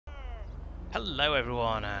Hello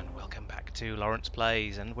everyone and welcome back to Laurence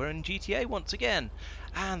Plays, and we're in GTA once again,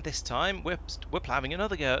 and this time we're having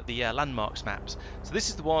another go at the landmarks maps. So this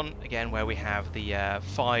is the one again where we have the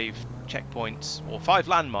 5 checkpoints, or 5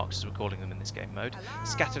 landmarks as we're calling them in this game mode,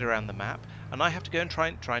 scattered around the map, and I have to go and try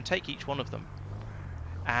and take each one of them.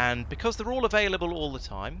 And because they're all available all the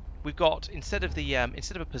time, we've got instead of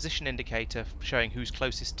a position indicator showing who's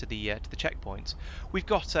closest to the checkpoints, we've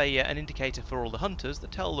got an indicator for all the hunters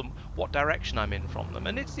that tell them what direction I'm in from them,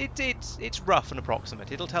 and it's rough and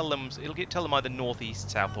approximate. It'll tell them either north,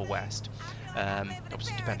 east, south, or west,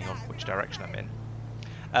 obviously depending on which direction I'm in.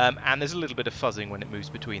 And there's a little bit of fuzzing when it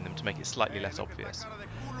moves between them to make it slightly less obvious.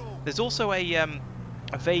 There's also a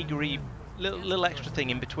vagary little extra thing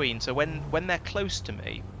in between, so when they're close to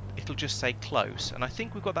me, it'll just say close, and I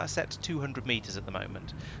think we've got that set to 200 meters at the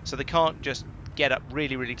moment, so they can't just get up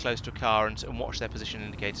really close to a car and watch their position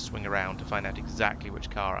indicator swing around to find out exactly which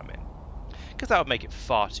car I'm in, because that would make it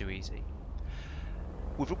far too easy.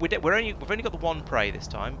 We've only got the one prey this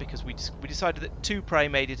time because we decided that 2 prey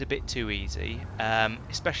made it a bit too easy,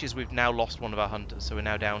 especially as we've now lost one of our hunters, so we're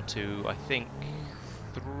now down to, I think,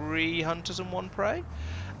 3 hunters and 1 prey.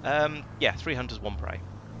 Yeah, 3 hunters, 1 prey,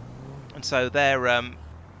 and so they're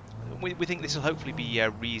we think this will hopefully be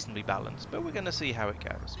reasonably balanced, but we're going to see how it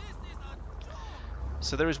goes.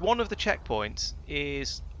 So there is one of the checkpoints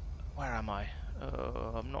is, where am I?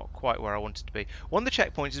 I'm not quite where I wanted to be. One of the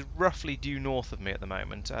checkpoints is roughly due north of me at the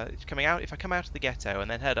moment. It's coming out. If I come out of the ghetto and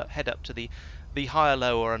then head up to the higher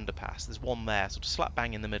lower underpass, there's one there, sort of slap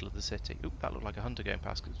bang in the middle of the city. Oop, that looked like a hunter going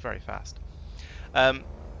past because it's very fast.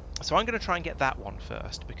 So I'm going to try and get that one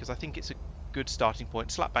first because I think it's a good starting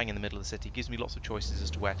point. Slap bang in the middle of the city gives me lots of choices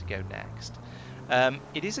as to where to go next.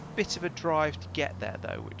 It is a bit of a drive to get there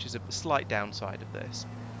though, which is a slight downside of this,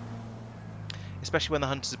 especially when the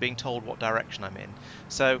hunters are being told what direction I'm in.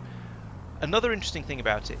 So another interesting thing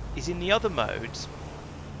about it is in the other modes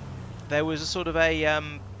there was a sort of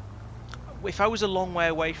a if I was a long way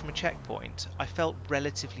away from a checkpoint, I felt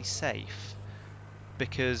relatively safe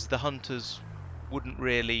because the hunters wouldn't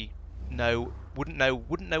know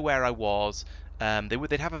where I was.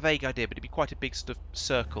 They'd have a vague idea, but it'd be quite a big sort of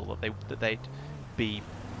circle that they'd be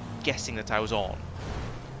guessing that I was on.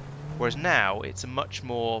 Whereas now it's a much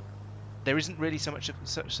more, there isn't really such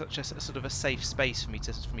a sort of a safe space for me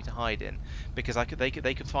to hide in, because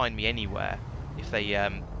they could find me anywhere if they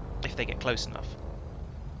get close enough.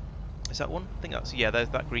 Is that one? I think that's, yeah.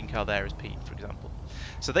 That green car there is Pete, for example.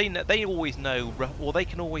 So they always know, or they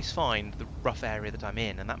can always find the rough area that I'm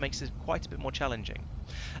in, and that makes it quite a bit more challenging.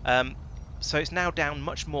 So it's now down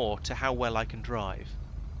much more to how well I can drive.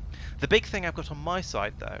 The big thing I've got on my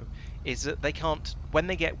side though is that they can't, when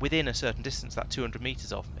they get within a certain distance, that 200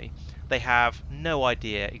 meters of me, they have no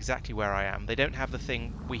idea exactly where I am. They don't have the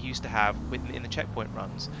thing we used to have in the checkpoint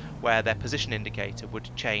runs, where their position indicator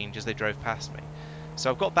would change as they drove past me. So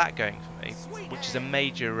I've got that going for me, which is a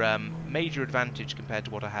major advantage compared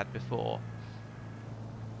to what I had before.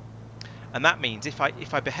 And that means if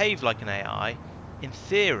I behave like an AI, in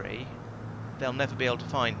theory, they'll never be able to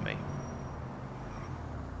find me.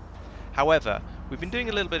 However, we've been doing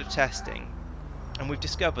a little bit of testing, and we've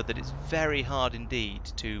discovered that it's very hard indeed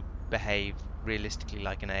to behave realistically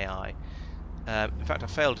like an AI. In fact, I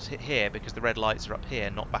failed to hit here because the red lights are up here,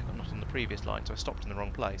 not in the previous line, so I stopped in the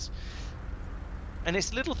wrong place. And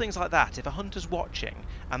it's little things like that. If a hunter's watching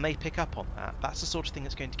and they pick up on that, that's the sort of thing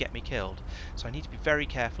that's going to get me killed. So I need to be very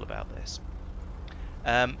careful about this.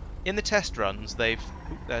 In the test runs,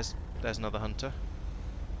 there's another hunter.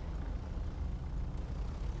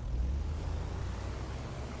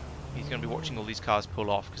 He's going to be watching all these cars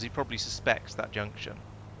pull off because he probably suspects that junction.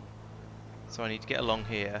 So I need to get along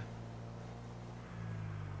here.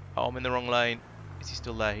 Oh, I'm in the wrong lane. Is he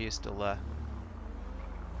still there? He is still there.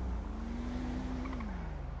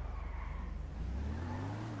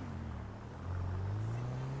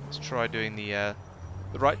 Let's try doing the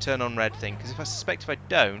right turn on red thing, because if I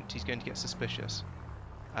don't, he's going to get suspicious.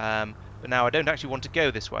 But now I don't actually want to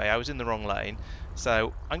go this way. I was in the wrong lane,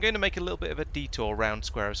 so I'm going to make a little bit of a detour round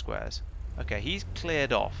square of squares. Okay, he's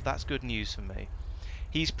cleared off. That's good news for me.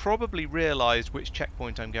 He's probably realised which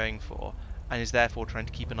checkpoint I'm going for, and is therefore trying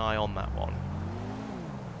to keep an eye on that one.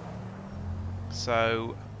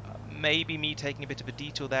 So maybe me taking a bit of a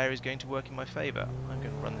detour there is going to work in my favour. I'm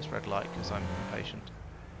going to run this red light because I'm impatient.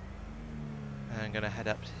 And I'm going to head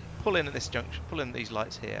up, pull in at this junction, pull in these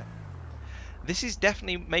lights here. This is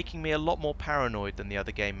definitely making me a lot more paranoid than the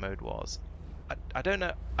other game mode was. I don't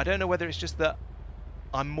know whether it's just that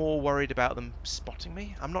I'm more worried about them spotting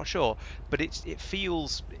me. I'm not sure, but it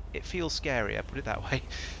feels scarier, put it that way.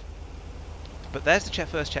 But there's the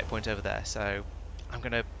first checkpoint over there, so I'm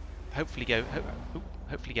going to hopefully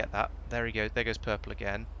hopefully get that. There he goes. There goes purple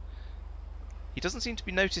again. He doesn't seem to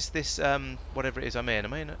be noticed this, whatever it is I'm in.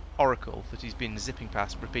 Am I in an Oracle that he's been zipping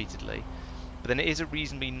past repeatedly? But then it is a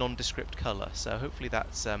reasonably nondescript colour, so hopefully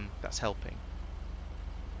that's helping.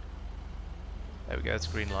 There we go, it's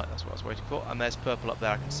a green light, that's what I was waiting for. And there's purple up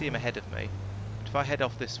there, I can see him ahead of me. But if I head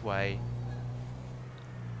off this way,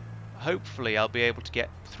 hopefully I'll be able to get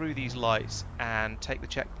through these lights and take the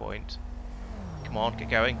checkpoint. Come on, get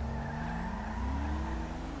going.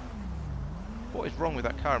 What is wrong with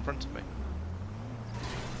that car in front of me?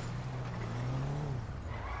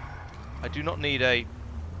 I do not need a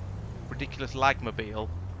ridiculous lagmobile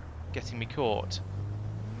getting me caught.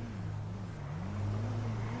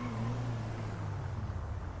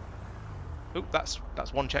 Oh, that's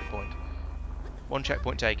one checkpoint. One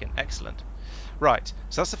checkpoint taken. Excellent. Right,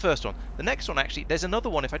 so that's the first one. The next one, actually, there's another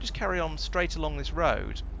one. If I just carry on straight along this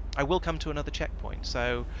road, I will come to another checkpoint.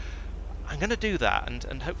 So I'm going to do that,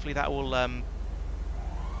 and hopefully that will...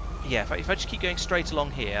 yeah, if I just keep going straight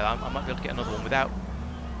along here, I might be able to get another one without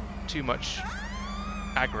too much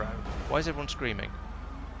aggro. Why is everyone screaming?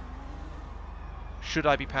 Should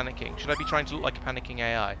I be panicking? Should I be trying to look like a panicking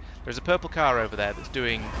AI? There's a purple car over there that's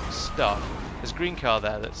doing stuff. There's a green car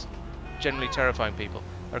there that's generally terrifying people.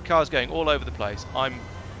 There are cars going all over the place. I'm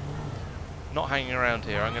not hanging around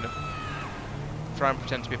here. I'm going to try and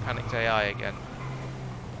pretend to be a panicked AI again.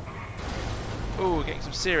 Oh, we're getting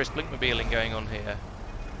some serious blinkmobiling going on here.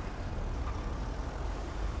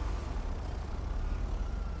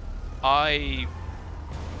 I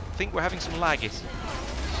think we're having some lag issues.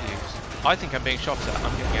 I think I'm being shot at.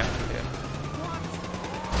 I'm getting out of here.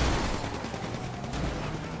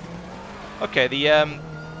 Okay,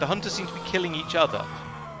 the hunters seem to be killing each other.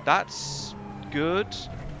 That's good,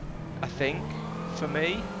 I think, for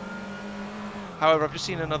me. However, I've just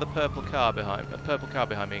seen another purple car behind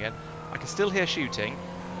me again. I can still hear shooting.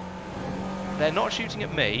 They're not shooting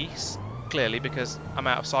at me, clearly, because I'm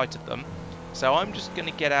out of sight of them. So I'm just going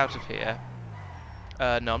to get out of here.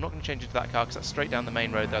 No, I'm not going to change into that car because that's straight down the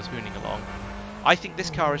main road that I was hooning along. I think this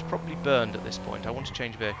car is probably burned at this point. I want to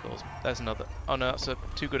change vehicles. There's another. Oh no, that's a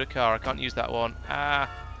too good a car. I can't use that one. Ah,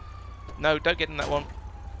 no, don't get in that one.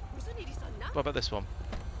 What about this one?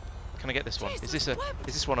 Can I get this one? Is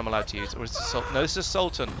this one I'm allowed to use, or is this no? This is a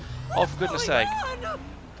Sultan. Oh, for goodness sake!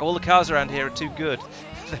 All the cars around here are too good.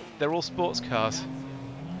 They're all sports cars.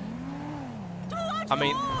 I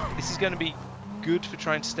mean, this is going to be good for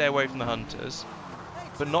trying to stay away from the hunters,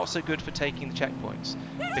 but not so good for taking the checkpoints,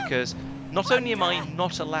 because not only am I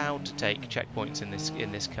not allowed to take checkpoints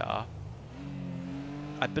in this car,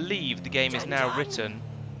 I believe the game is now written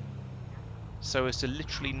so as to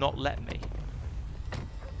literally not let me.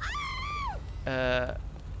 I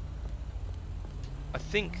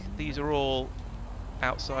think these are all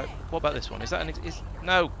outside. What about this one? Is that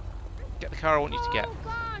no? Get the car I want you to get.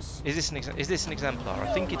 Is this an exemplar?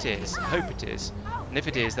 I think it is. I hope it is. And if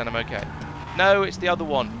it is, then I'm okay. No, it's the other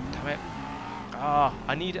one. Damn it. Ah,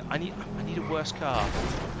 I need a worse car.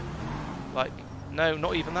 Like, no,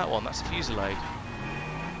 not even that one. That's a Fusillade.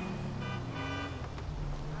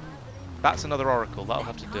 That's another Oracle. That'll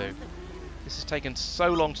have to do. This has taken so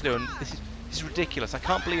long to do, and this is ridiculous. I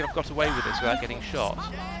can't believe I've got away with this without getting shot.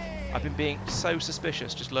 I've been being so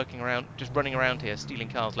suspicious, just lurking around, just running around here, stealing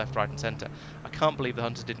cars left, right, and centre. I can't believe the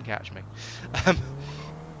hunters didn't catch me.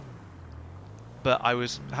 But I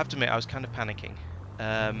have to admit, I was kind of panicking.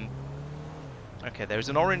 Okay, there is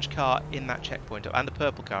an orange car in that checkpoint, and a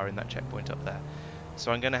purple car in that checkpoint up there.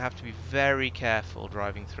 So I'm going to have to be very careful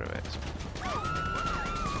driving through it.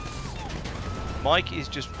 Mike is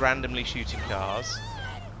just randomly shooting cars.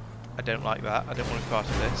 I don't like that. I don't want to be part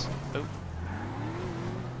of this. Oh.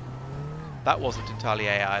 That wasn't entirely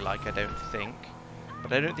AI-like, I don't think.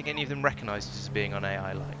 But I don't think any of them recognised it as being on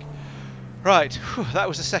AI-like. Right, whew, that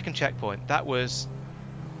was the second checkpoint. That was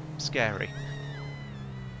scary.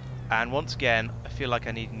 And once again, I feel like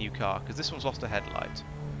I need a new car, because this one's lost a headlight.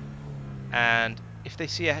 And if they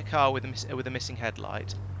see a car with a missing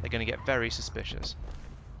headlight, they're going to get very suspicious.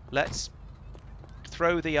 Let's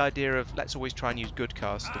throw the idea of let's always try and use good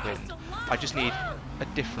cars to win. I just need a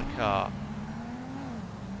different car.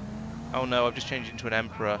 Oh no, I've just changed into an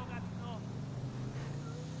Emperor.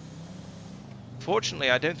 Fortunately,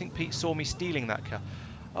 I don't think Pete saw me stealing that car.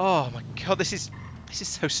 Oh my god, this is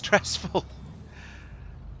so stressful.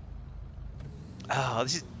 Oh,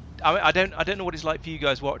 this is. I don't know what it's like for you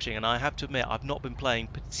guys watching, and I have to admit I've not been playing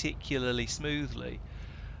particularly smoothly.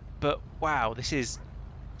 But wow, this is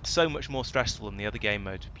so much more stressful than the other game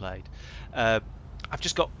modes we played. I've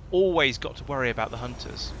just always got to worry about the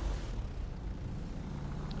hunters.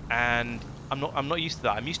 and I'm not used to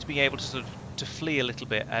that. I'm used to being able to sort of to flee a little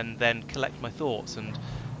bit and then collect my thoughts and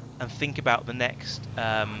think about the next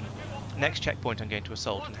next checkpoint I'm going to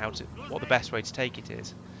assault and what the best way to take it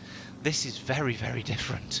is. This is very, very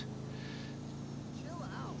different.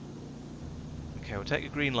 Okay, we'll take a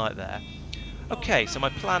green light there. Okay, so my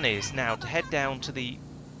plan is now to head down to the...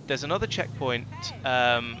 There's another checkpoint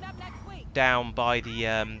down by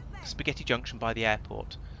the Spaghetti Junction by the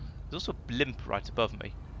airport. There's also a blimp right above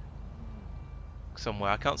me.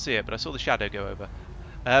 Somewhere, I can't see it, but I saw the shadow go over.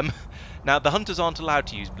 Now, the hunters aren't allowed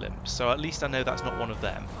to use blimps, so at least I know that's not one of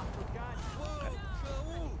them.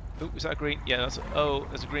 Oh, is that a green? Yeah,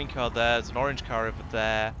 there's a green car there, there's an orange car over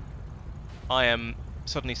there. I am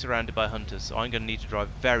suddenly surrounded by hunters, so I'm going to need to drive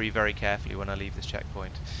very, very carefully when I leave this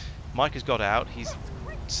checkpoint. Mike has got out, he's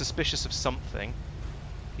suspicious of something.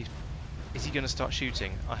 Is he going to start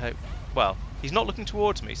shooting? I hope. Well, he's not looking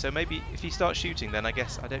towards me, so maybe if he starts shooting, then I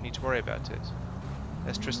guess I don't need to worry about it.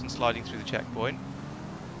 There's Tristan sliding through the checkpoint.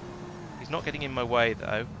 He's not getting in my way,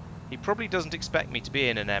 though. He probably doesn't expect me to be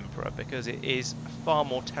in an Emperor, because it is a far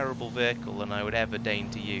more terrible vehicle than I would ever deign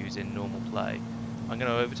to use in normal play. I'm going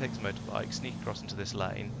to overtake this motorbike, sneak across into this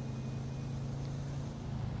lane.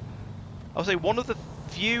 I'll say one of the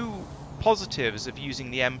few positives of using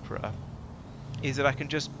the Emperor is that I can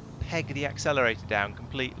just peg the accelerator down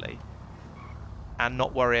completely and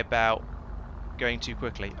not worry about going too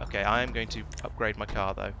quickly. Okay, I am going to upgrade my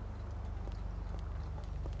car though.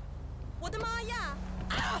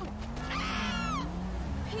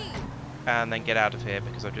 And then get out of here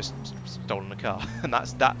because I've just stolen a car, and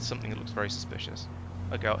that's something that looks very suspicious.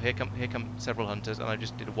 Okay, well, here come several hunters, and I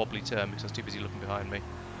just did a wobbly turn because I was too busy looking behind me.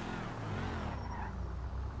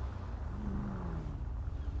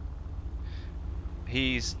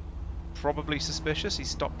 He's probably suspicious. He's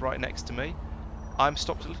stopped right next to me. I'm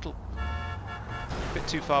stopped a bit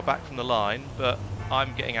too far back from the line, but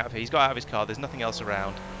I'm getting out of here. He's got out of his car. There's nothing else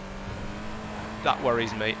around. That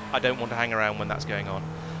worries me. I don't want to hang around when that's going on.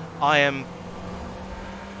 I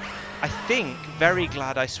think, very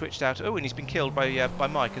glad I switched out. Oh, and he's been killed by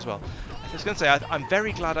Mike as well. I was going to say, I'm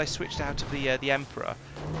very glad I switched out of the Emperor,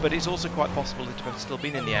 but it's also quite possible that if I'd still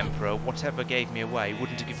been in the Emperor, whatever gave me away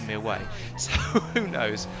wouldn't have given me away. So who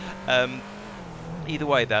knows? Either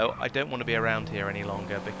way, though, I don't want to be around here any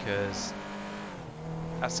longer because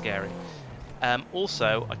that's scary.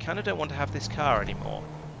 Also, I kind of don't want to have this car anymore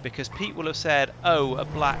because Pete will have said, "Oh, a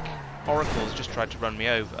black Oracle has just tried to run me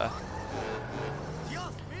over."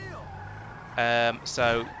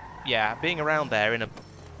 So yeah, being around there in a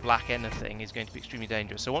black anything is going to be extremely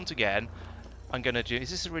dangerous. So once again, I'm going to do...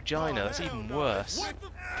 Is this a Regina? That's even worse.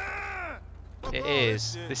 It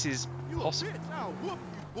is. This is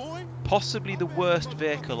possibly the worst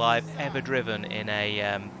vehicle I've ever driven in any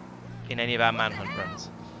of our Manhunt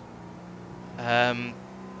runs.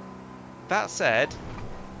 That said,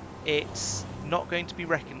 it's not going to be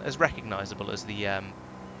as recognisable as the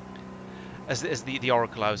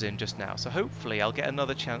Oracle I was in just now. So hopefully I'll get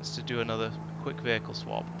another chance to do another quick vehicle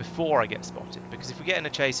swap before I get spotted. Because if we get in a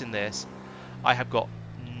chase in this, I have got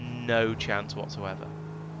no chance whatsoever.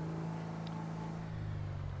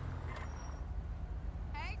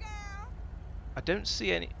 Hey girl. I don't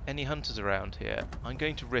see any hunters around here. I'm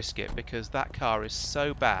going to risk it because that car is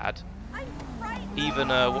so bad. Even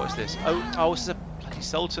what is this? Oh, this is a bloody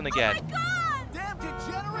Sultan again. Oh my God! Damn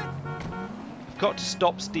degenerate! I've got to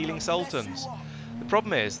stop stealing Sultans. The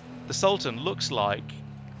problem is the Sultan looks like,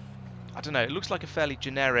 I don't know, it looks like a fairly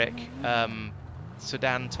generic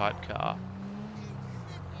sedan type car.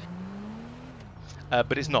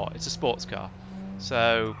 But it's not. It's a sports car.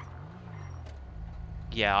 So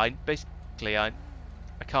yeah, I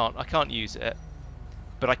can't use it,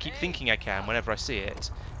 but I keep thinking I can whenever I see it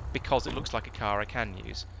because it looks like a car I can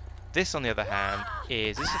use. This, on the other hand,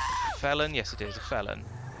 is this a Felon? Yes, it is a Felon,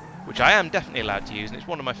 which I am definitely allowed to use, and it's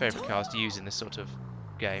one of my favourite cars to use in this sort of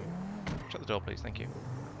game. Shut the door, please. Thank you.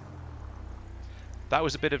 That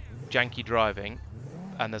was a bit of janky driving,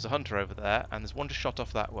 and there's a hunter over there, and there's one just shot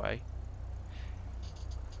off that way.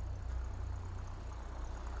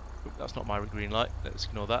 Oop, that's not my green light. Let's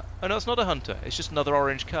ignore that. Oh no, it's not a hunter. It's just another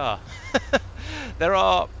orange car. There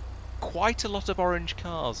are quite a lot of orange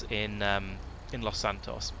cars in Los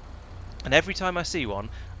Santos, and every time I see one,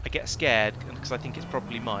 I get scared because I think it's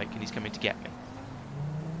probably Mike and he's coming to get me,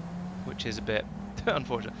 which is a bit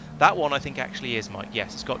unfortunate. That one I think actually is Mike.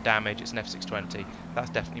 Yes, it's got damage. It's an F620.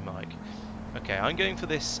 That's definitely Mike. Okay, I'm going for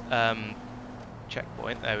this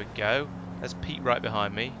checkpoint. There we go. There's Pete right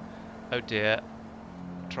behind me. Oh dear.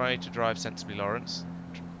 Try to drive sensibly, Laurence.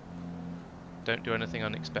 Don't do anything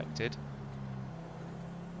unexpected.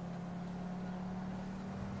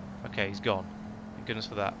 Okay, he's gone. Thank goodness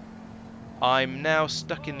for that. I'm now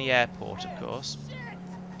stuck in the airport, of course.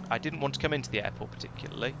 I didn't want to come into the airport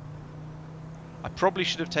particularly. I probably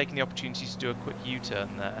should have taken the opportunity to do a quick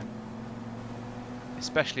U-turn there.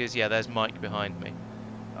 Especially as, yeah, there's Mike behind me.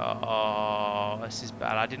 Oh, this is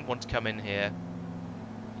bad. I didn't want to come in here.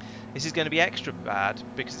 This is going to be extra bad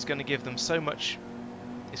because it's going to give them so much...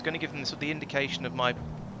 It's going to give them sort of the indication of my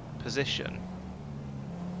position.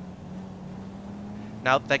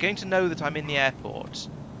 Now, they're going to know that I'm in the airport.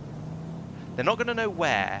 They're not going to know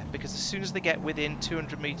where, because as soon as they get within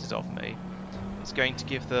 200 meters of me, it's going to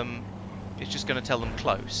give them... It's just going to tell them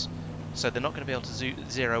close. So they're not going to be able to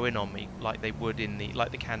zero in on me like they would in the...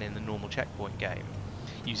 like they can in the normal checkpoint game,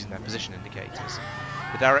 using their position indicators.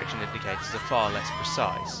 The direction indicators are far less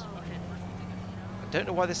precise. I don't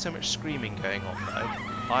know why there's so much screaming going on though.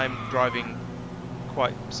 I'm driving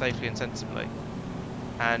quite safely and sensibly,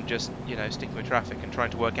 and just, you know, sticking with traffic and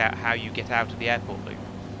trying to work out how you get out of the airport loop.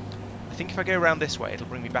 I think if I go around this way, it'll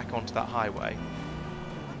bring me back onto that highway.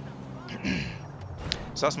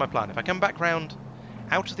 So that's my plan. If I come back round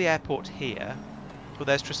out of the airport here, well,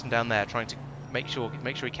 there's Tristan down there trying to make sure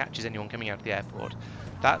he catches anyone coming out of the airport.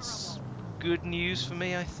 That's good news for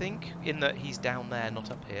me, I think, in that he's down there,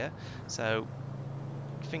 not up here. So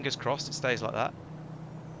fingers crossed it stays like that.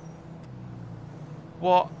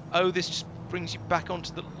 What? Oh, this just brings you back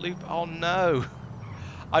onto the loop. Oh no!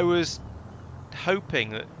 I was hoping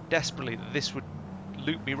that desperately that this would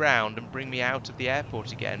loop me round and bring me out of the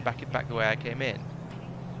airport again, back the way I came in.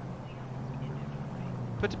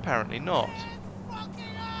 But apparently not.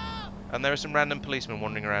 And there are some random policemen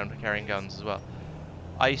wandering around carrying guns as well.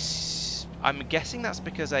 I'm guessing that's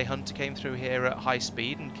because a hunter came through here at high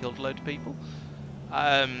speed and killed a load of people.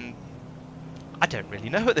 I don't really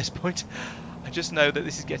know at this point. I just know that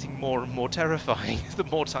this is getting more and more terrifying the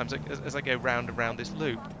more times as I go round and round this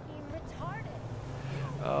loop.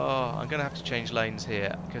 Oh, I'm going to have to change lanes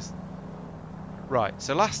here because... Right,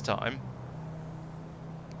 so last time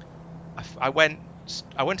I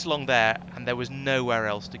went along there and there was nowhere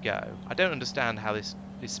else to go. I don't understand how this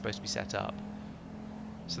is supposed to be set up.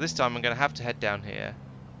 So this time I'm going to have to head down here.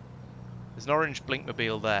 There's an orange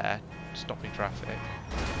Blinkmobile there, stopping traffic.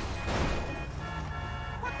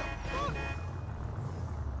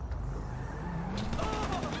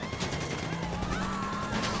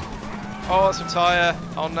 Oh, that's a tyre.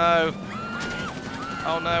 Oh no.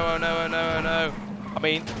 Oh no, oh no, oh no, oh no. I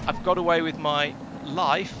mean, I've got away with my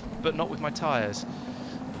life, but not with my tyres.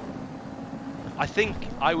 I think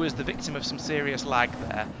I was the victim of some serious lag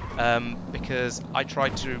there, because I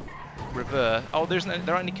tried to reverse. Oh, there aren't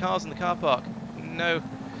any cars in the car park. No.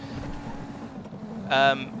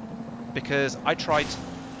 Because I tried...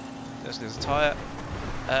 There's a tyre.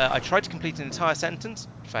 I tried to complete an entire sentence.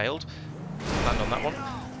 Failed. Land on that one.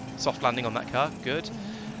 Soft landing on that car. Good.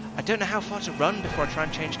 I don't know how far to run before I try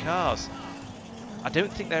and change cars. I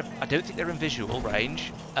don't think they're in visual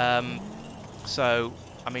range. So,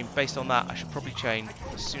 I mean, based on that, I should probably change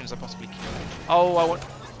as soon as I possibly can. Oh,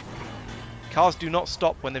 cars do not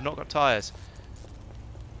stop when they've not got tyres.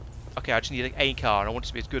 Okay, I just need a car, and I want it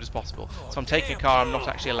to be as good as possible. So I'm taking a car I'm not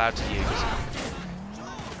actually allowed to use.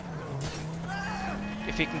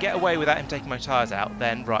 If he can get away without him taking my tyres out,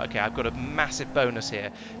 then right, okay, I've got a massive bonus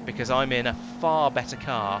here because I'm in a far better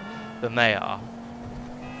car than they are.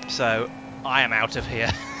 So I am out of here.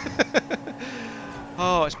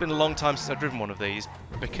 Oh, it's been a long time since I've driven one of these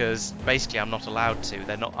because basically I'm not allowed to.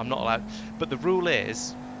 I'm not allowed. But the rule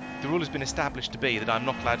has been established to be that I'm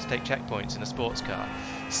not allowed to take checkpoints in a sports car.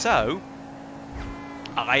 So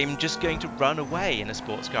I'm just going to run away in a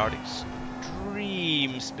sports car at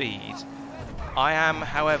extreme speed. I am,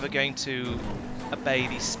 however, going to obey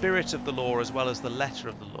the spirit of the law as well as the letter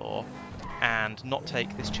of the law and not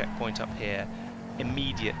take this checkpoint up here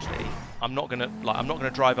immediately. I'm not gonna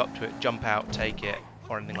drive up to it, jump out, take it,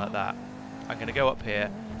 or anything like that. I'm gonna go up here.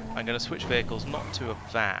 I'm gonna switch vehicles, not to a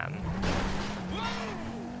van,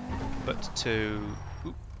 but to...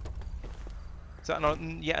 Ooh. Is that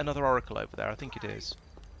yet another Oracle over there? I think it is.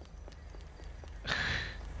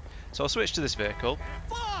 So I'll switch to this vehicle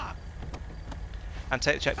and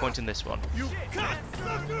take the checkpoint in this one.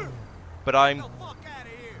 But I'm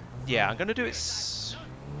going to do it.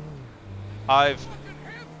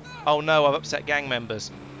 Oh no, I've upset gang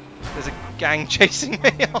members. There's a gang chasing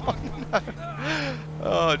me. Oh no.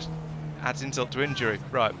 Oh, it adds insult to injury.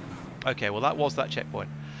 Right. Okay, well that was that checkpoint.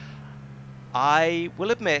 I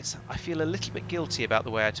will admit, I feel a little bit guilty about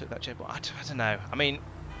the way I took that checkpoint. I don't know. I mean,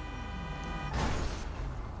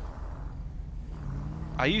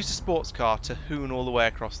 I used a sports car to hoon all the way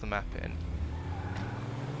across the map in.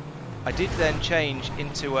 I did then change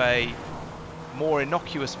into a more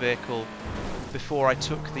innocuous vehicle before I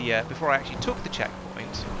actually took the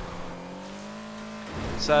checkpoint.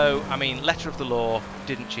 So, I mean, letter of the law,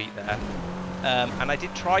 didn't cheat there. And I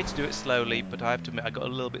did try to do it slowly, but I have to admit I got a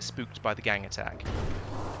little bit spooked by the gang attack.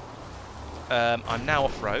 I'm now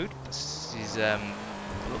off-road. This is a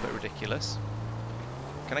little bit ridiculous.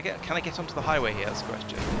 Can I get onto the highway here? That's the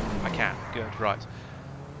question. I can. Good. Right.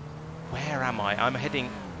 Where am I? I'm heading.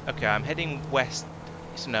 Okay, I'm heading west.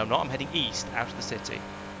 So no, I'm not. I'm heading east out of the city.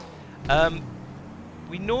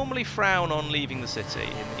 We normally frown on leaving the city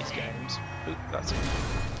in these games. Ooh, that's it.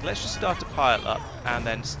 Let's just start a pile up and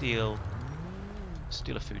then steal a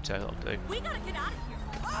Futo. I'll do. We gotta get out of here.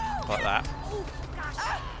 Like that.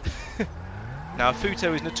 Now, a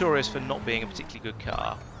Futo is notorious for not being a particularly good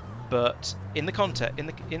car, but in the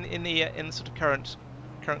in the sort of current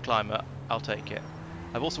climate, I'll take it.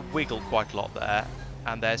 I've also wiggled quite a lot there,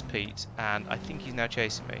 and there's Pete, and I think he's now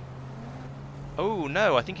chasing me. Oh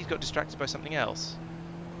no, I think he's got distracted by something else.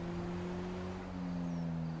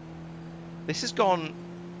 This has gone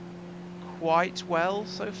quite well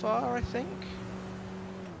so far, I think.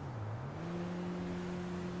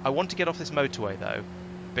 I want to get off this motorway though,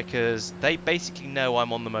 because they basically know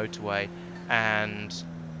I'm on the motorway, and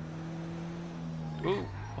ooh,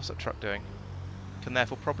 what's that truck doing? Can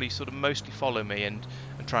therefore probably sort of mostly follow me and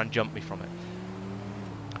try and jump me from it.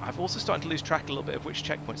 I've also started to lose track a little bit of which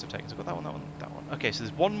checkpoints I've taken. So I've got that one, that one, that one. Okay, so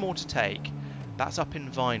there's one more to take. That's up in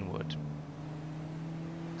Vinewood.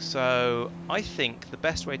 So I think the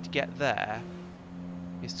best way to get there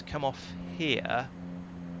is to come off here.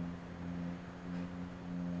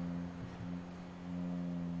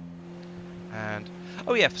 And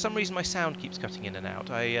oh yeah, for some reason my sound keeps cutting in and out.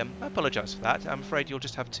 I apologise for that. I'm afraid you'll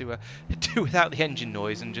just have to do without the engine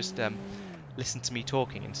noise and just listen to me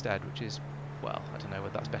talking instead, which is, well, I don't know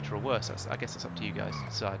whether that's better or worse. I guess it's up to you guys to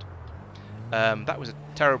decide. That was a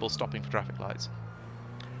terrible stopping for traffic lights.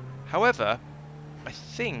 However, I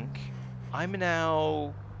think I'm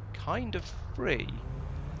now kind of free.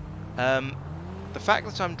 The fact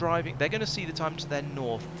that I'm driving, they're going to see that I'm to their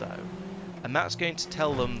north though, and that's going to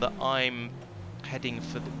tell them that I'm heading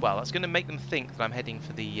for the, well, that's going to make them think that I'm heading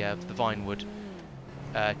for the Vinewood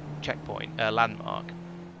checkpoint landmark,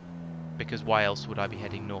 because why else would I be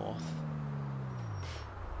heading north?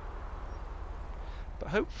 But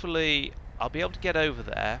hopefully I'll be able to get over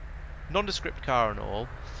there, nondescript car and all,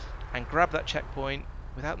 and grab that checkpoint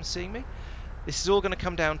without them seeing me. This is all going to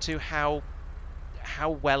come down to how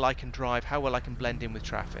well I can drive, how well I can blend in with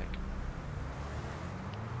traffic.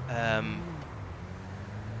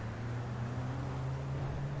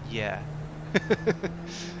 Yeah,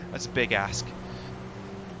 that's a big ask.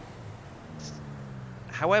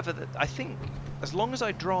 However, I think as long as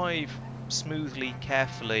I drive smoothly,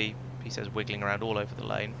 carefully, he says wiggling around all over the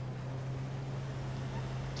lane.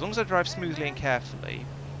 As long as I drive smoothly and carefully,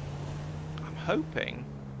 I'm hoping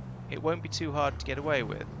it won't be too hard to get away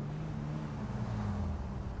with.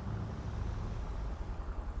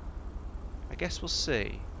 I guess we'll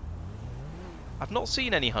see. I've not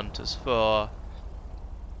seen any hunters for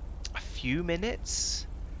a few minutes.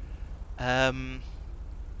 I'm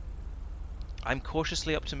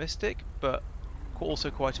cautiously optimistic, but also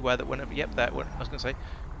quite aware that whenever,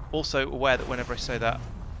 also aware that whenever I say that,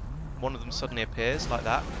 one of them suddenly appears like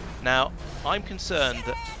that. Now, I'm concerned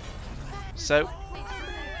that, so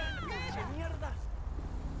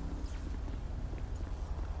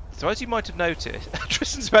as you might have noticed,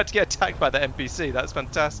 Tristan's about to get attacked by the NPC. That's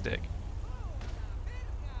fantastic.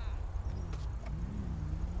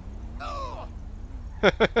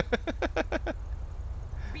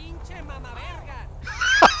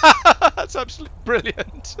 That's absolutely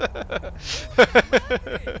brilliant.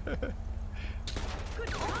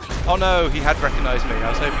 Oh no, he had recognised me. I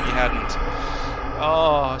was hoping he hadn't.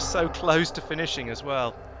 Oh, so close to finishing as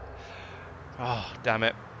well. Oh, damn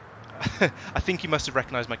it. I think he must have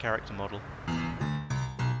recognised my character model.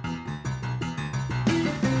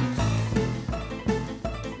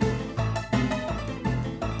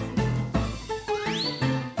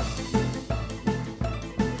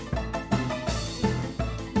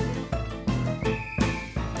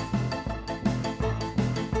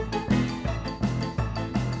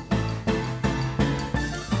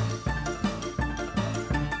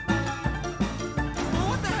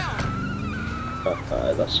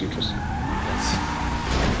 That's useless.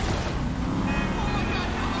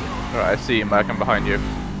 Alright, I see you, Mark. I'm behind you.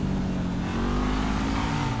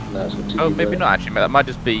 No, it's not too Oh, deep maybe there. not actually. That might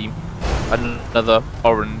just be another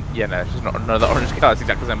orange. Yeah, no, it's just not another orange car. It's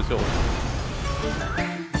exactly the same as yours.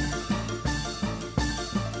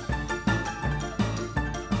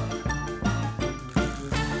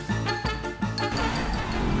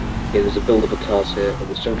 Okay, there's a build-up of cars here at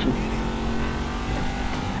this junction.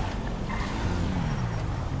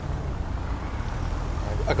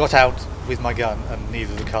 I got out with my gun and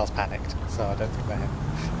neither of the cars panicked, so I don't think they're him.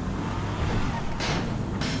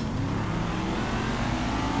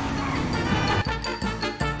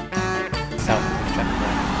 South of the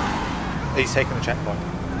checkpoint. He's taking the checkpoint.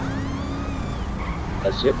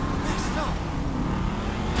 That's it.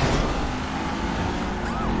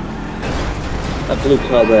 That blue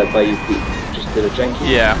car there by you, Pete, just did a janky.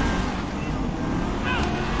 Yeah.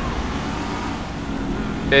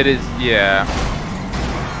 It is, yeah.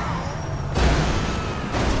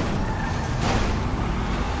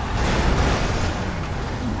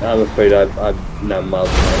 I'm afraid I'm now miles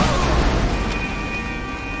away.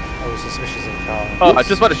 I was suspicious of the car. Oh, I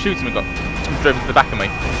just about to shoot him and got driven to the back of me.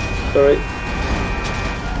 Sorry.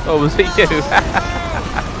 Oh, was it you?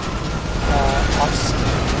 I'm just...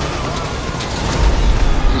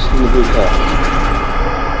 Just in the blue car.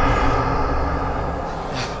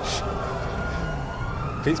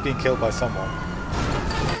 Pete's being killed by someone.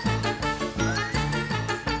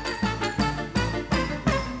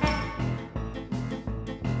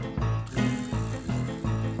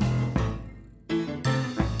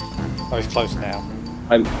 Oh, he's close now.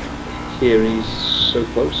 I'm here, he's so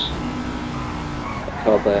close. That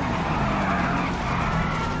car there.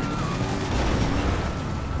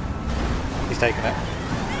 He's taken it.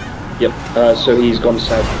 Yep, so he's gone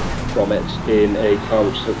south from it in a car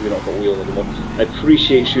which is hopefully not got wheels anymore. I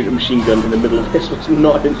appreciate shooting a machine gun in the middle of this, but it's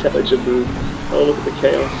not an intelligent move. Oh, look at the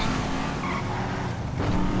chaos.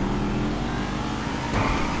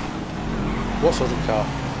 What sort of car?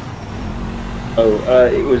 Oh,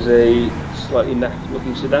 it was a slightly naff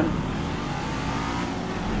looking sedan.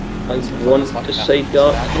 I want to say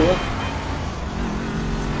dark colour.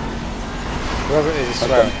 Whoever it is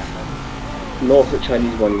swearing. Norfolk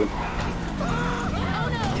Chinese monument.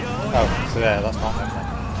 Oh, so yeah, that's not him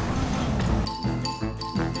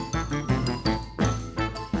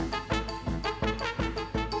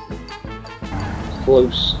then.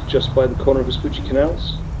 Close, just by the corner of Vespucci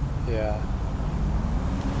Canals. Yeah.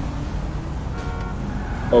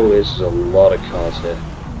 Oh, there's a lot of cars here.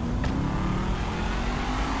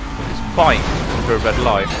 It's fine under a red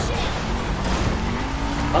light.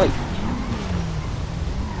 Hi.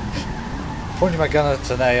 Pointing my gun at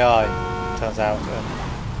an AI, turns out, and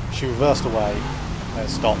she reversed away, and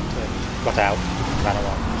stopped, and got out, and ran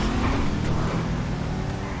away.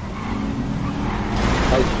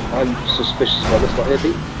 I'm suspicious about this lot here,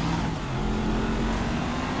 Pete.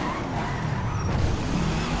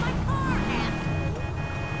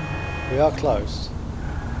 We are close.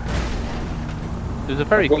 There's a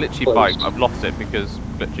very I've got glitchy close. bike, but I've lost it because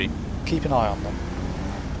glitchy. Keep an eye on them.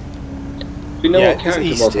 Do we know yeah, what it's character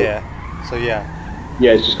east model? here, so yeah.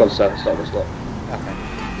 Yeah, it's just gone south, it's not this lot. Okay.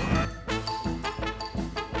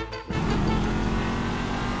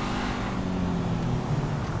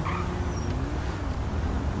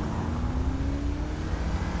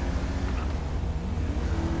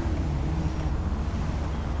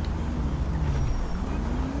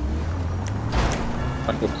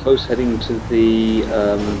 We're close, heading to the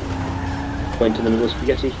point in the middle of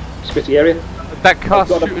Spaghetti area. That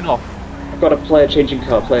car's I've got a- shooting off. I've got a player changing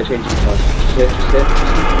car. Just here, just here.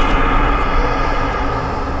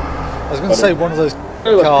 I was going to say one of those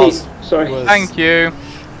Oh, that's cars Pete. Sorry. was, Thank you.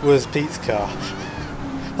 was Pete's car.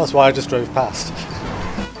 That's why I just drove past.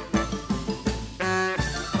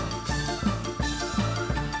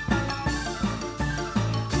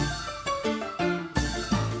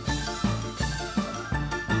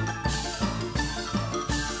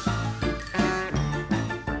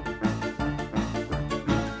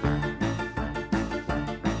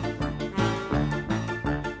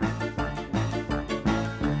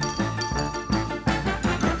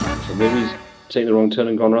 So maybe he's taken the wrong turn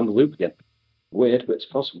and gone around the loop again. Weird, but it's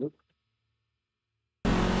possible.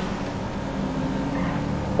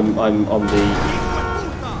 I'm on the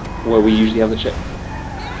where we usually have the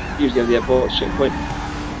the airport checkpoint,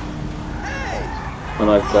 and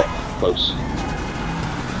I've got close.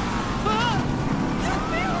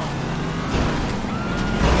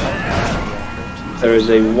 There is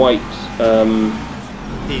a white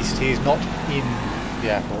He's not in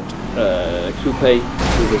the airport. coupe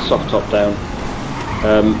with a soft top down,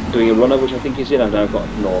 doing a runner, which I think is in. I've now got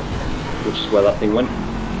north, which is where that thing went.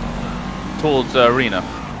 Towards arena.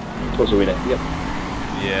 Towards arena. Yep.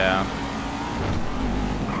 Yeah.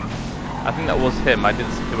 I think that was him. I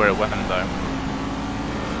didn't see where it went though.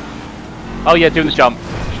 Oh yeah, doing the jump.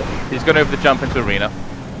 He's going over the jump into arena.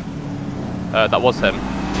 That was him.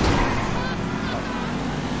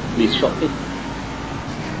 He's shot me.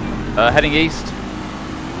 Heading east.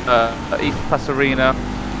 East past Arena.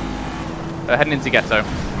 Heading into Ghetto.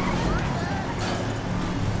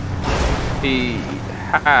 He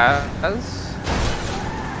has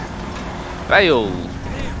failed.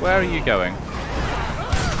 Where are you going?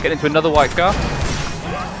 Get into another white car.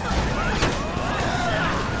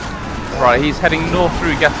 Right, he's heading north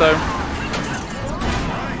through Ghetto.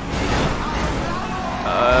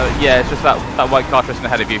 Yeah, it's just that white car just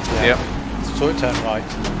ahead of you. Yeah. Yep. So it turned right.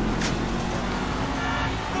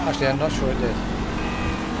 Actually, I'm not sure it did.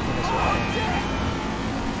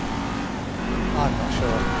 I'm not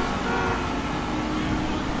sure.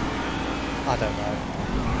 I don't know.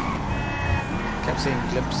 Kept seeing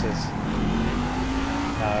glimpses.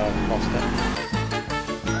 No, I've lost it.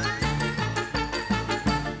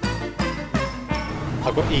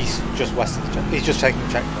 I've got east just west of the checkpoint. He's just taking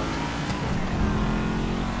the checkpoint.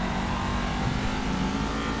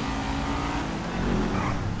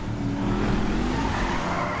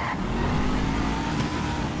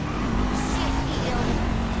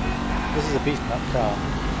 This is a beaten up car.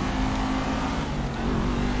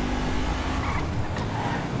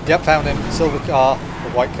 Yep, found him. Silver car, the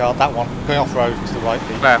white car, that one. Going off road to the right.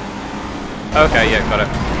 Where? Okay, yeah, got it.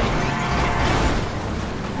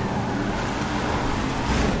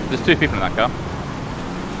 There's two people in that car.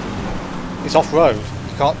 It's off road.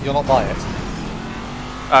 You're not by it.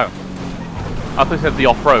 Oh. I thought you said the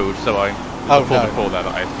off-road, so I Oh, pulled no. the call there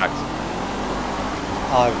that I attacked.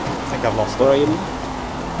 I think I've lost Where are it. you?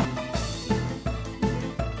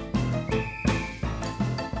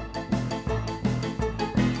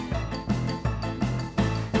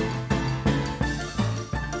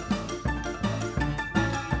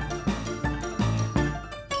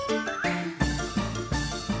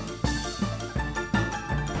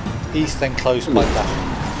 East then closed by that.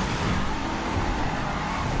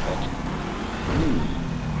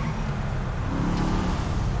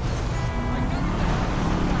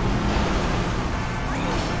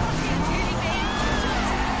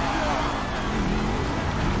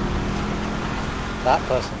 That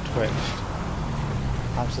person twitched.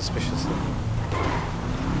 I'm suspicious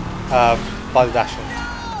of by the Dashend.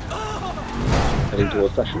 Heading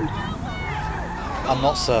towards Dashend. I'm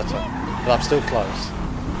not certain, but I'm still close.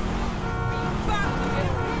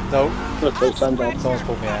 No, Let's go stand down. someone's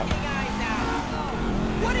pulled me out.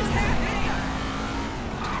 What is happening?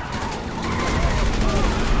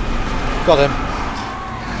 Got him.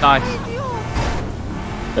 Nice.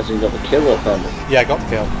 Has he got the kill or found it? Yeah, got the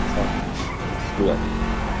kill. So. Yeah.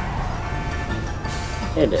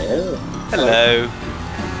 Hello. Hello.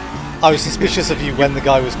 I was suspicious of you when the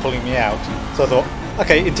guy was pulling me out, so I thought,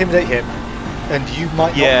 okay, intimidate him, and you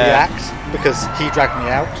might not Yeah. react because he dragged me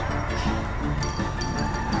out.